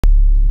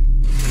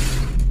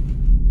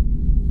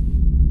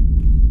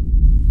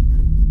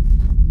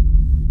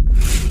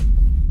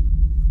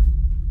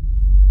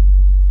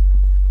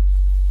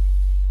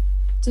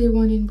Day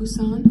 1 in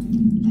Busan.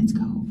 Let's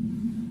go.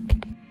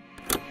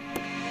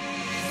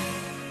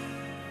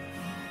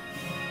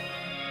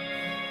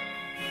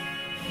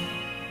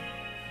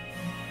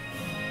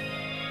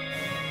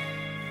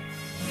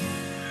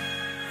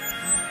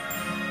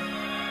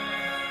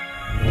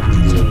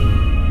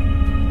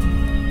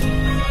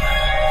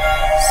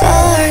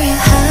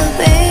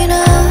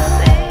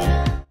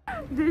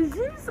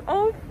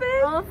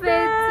 En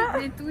fait,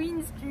 c'est des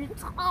twins qui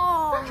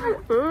tremblent.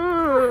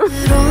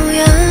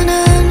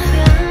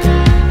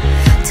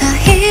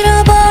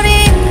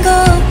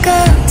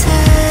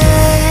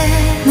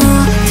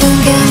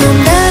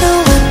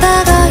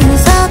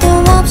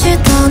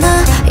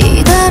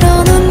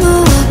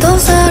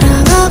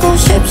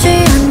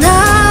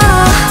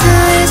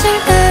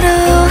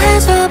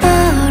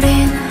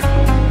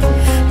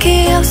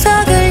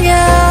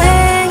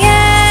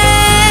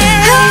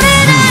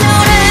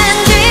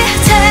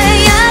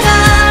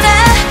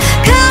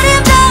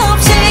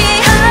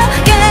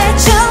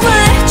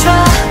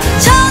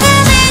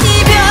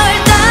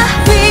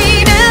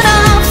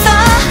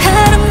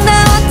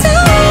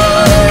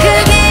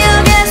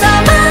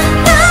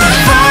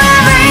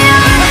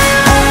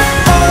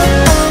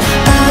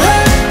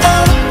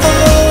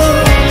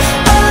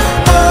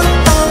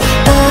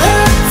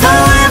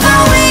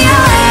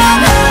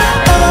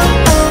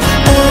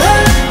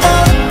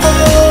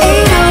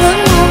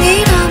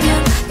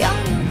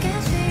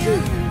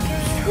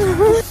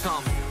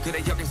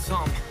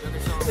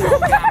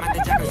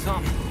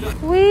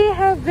 We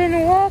have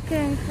been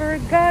walking for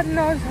God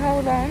knows how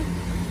long,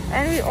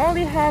 and we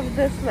only have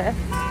this left.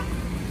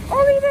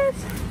 Only this.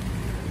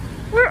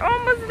 We're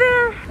almost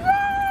there.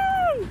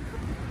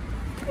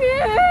 Yay!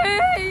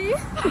 Yay!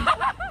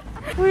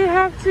 We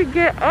have to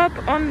get up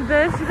on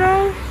this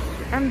though,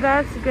 and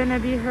that's gonna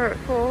be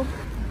hurtful.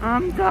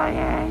 I'm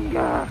dying.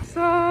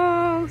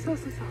 So.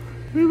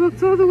 We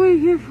walked all the way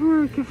here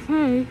for a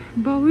cafe,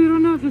 but we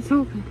don't know if it's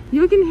open.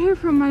 You can hear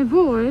from my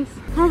voice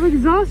how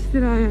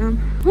exhausted I am.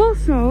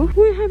 Also,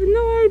 we have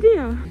no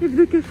idea if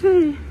the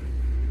cafe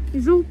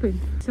is open.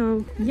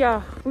 So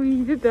yeah,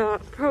 we did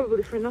that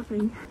probably for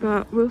nothing,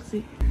 but we'll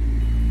see.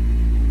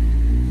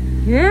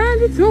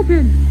 And it's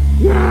open!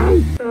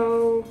 Yay!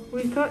 So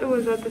we thought it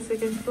was at the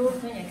second floor,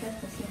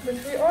 but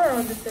we are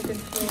on the second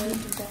floor.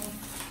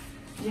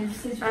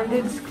 And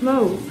it's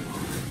closed.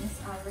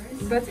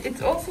 But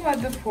it's also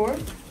at the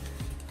fourth,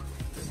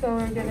 so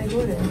we're gonna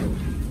go there.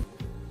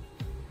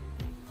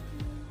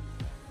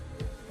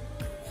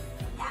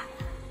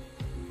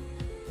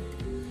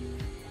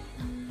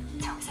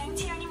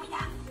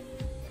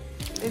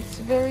 It's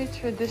very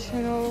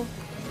traditional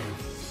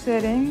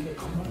setting,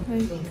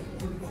 like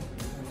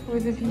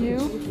with a view.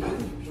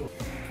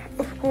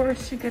 Of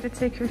course, you gotta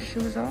take your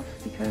shoes off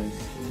because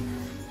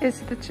it's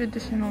the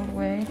traditional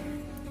way.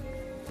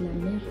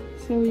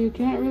 So you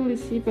can't really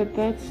see, but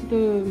that's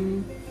the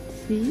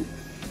sea,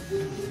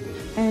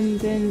 and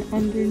then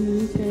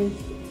underneath is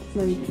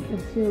like a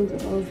field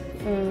of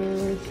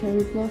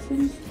cherry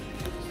blossoms.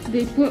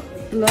 They put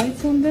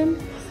lights on them,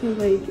 so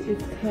like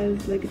it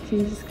has like it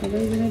changes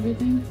colors and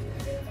everything.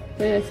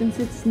 But yeah, since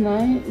it's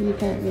night, you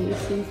can't really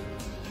see.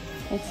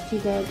 That's too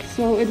bad.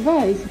 So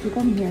advise, if you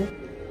come here,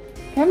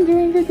 come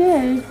during the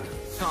day.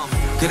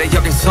 그래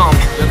여긴 섬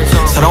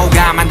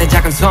서로가 만든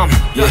작은 섬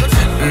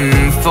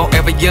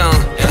Forever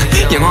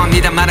young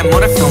영원이란 말은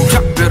모래성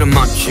작별은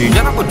마치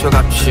연합군처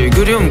같이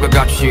그리움과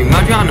같이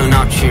마주하는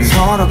아침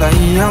서로가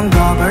이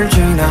영겁을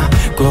지나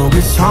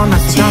거기서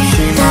나서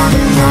잠시만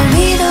널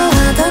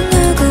믿어하던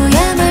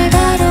누구의 말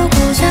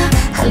다뤄보자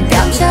한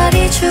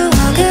뼘짜리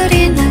추억을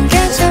잊는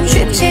게 참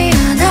쉽지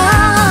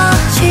않아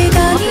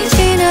시간이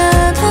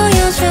지나도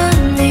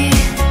여전히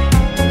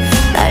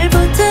날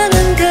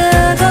붙드는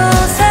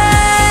그곳에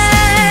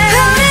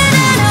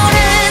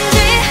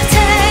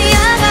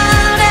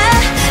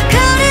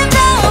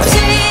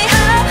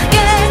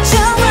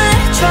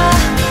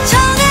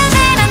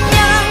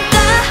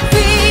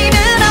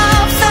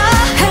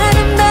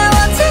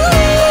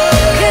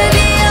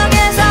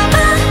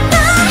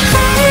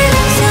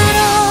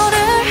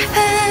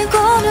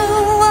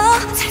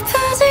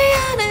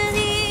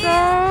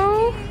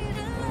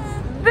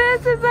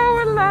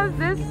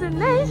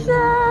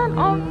destination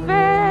of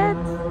it.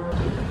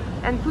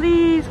 And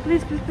please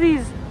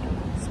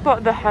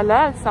spot the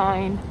halal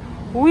sign.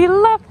 We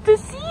love to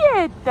see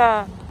it.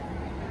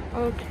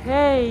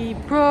 Okay,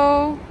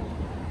 bro,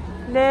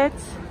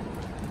 let's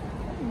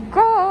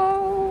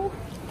go.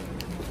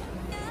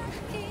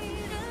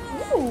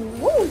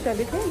 Ooh,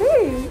 sabi kong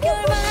babe.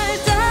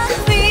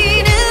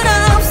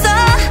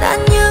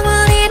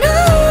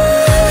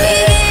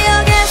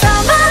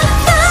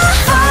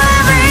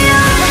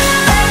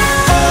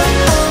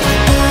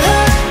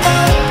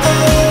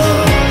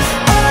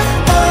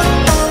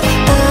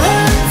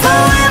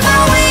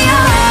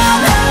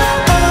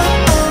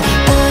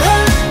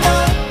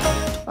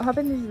 What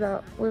happened is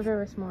that we're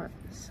very smart,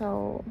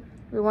 so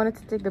we wanted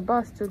to take the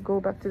bus to go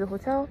back to the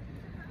hotel,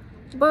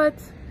 but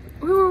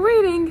we were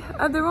waiting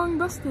at the wrong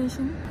bus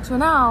station. So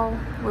now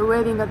we're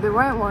waiting at the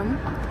right one,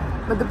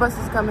 But the bus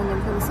is coming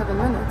in 27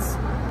 minutes,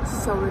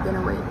 so we're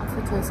gonna wait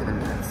for 27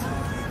 minutes.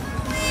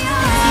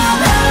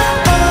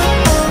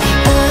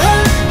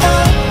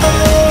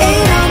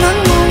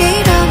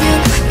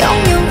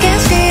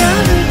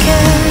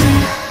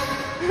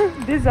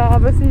 Des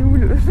arbres, c'est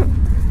houleux.